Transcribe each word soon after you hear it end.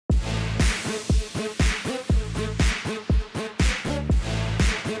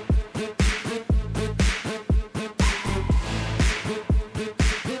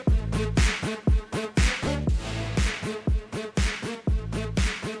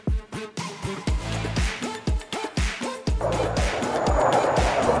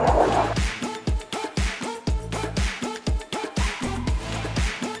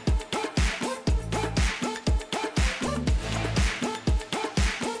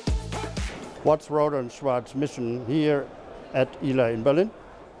What's Rohde and Schwarz mission here at ILA in Berlin?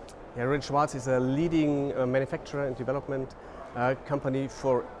 Yeah, Rohde Schwarz is a leading manufacturer and development company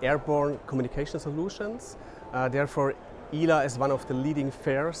for airborne communication solutions. Therefore, ILA as one of the leading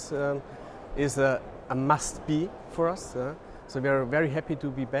fairs is a must-be for us. So we are very happy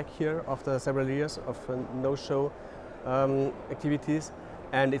to be back here after several years of no-show activities,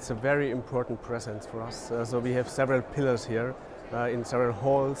 and it's a very important presence for us. So we have several pillars here in several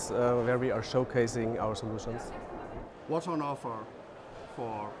halls where we are showcasing our solutions. What's on offer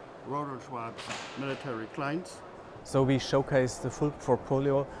for Rohde and Schwarz military clients? So we showcase the full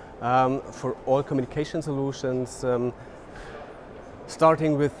portfolio for all communication solutions,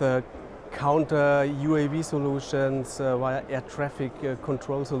 starting with counter UAV solutions via air traffic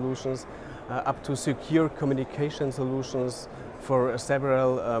control solutions, up to secure communication solutions for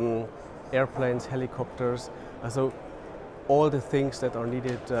several airplanes, helicopters. So all the things that are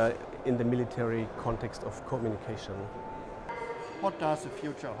needed in the military context of communication. What does the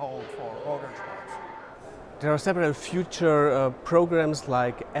future hold for Rohde and Schwarz? There are several future programs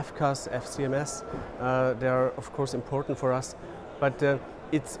like FCAS, FCMS. They are of course important for us, but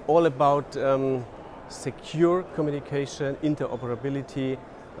it's all about secure communication, interoperability,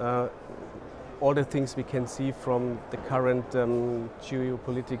 all the things we can see from the current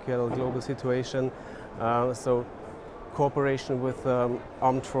geopolitical global situation. So cooperation with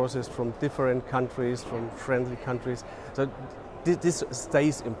armed forces from different countries, from friendly countries. So this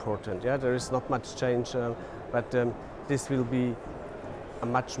stays important. Yeah, there is not much change, but this will be a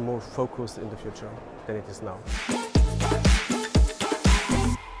much more focused in the future than it is now.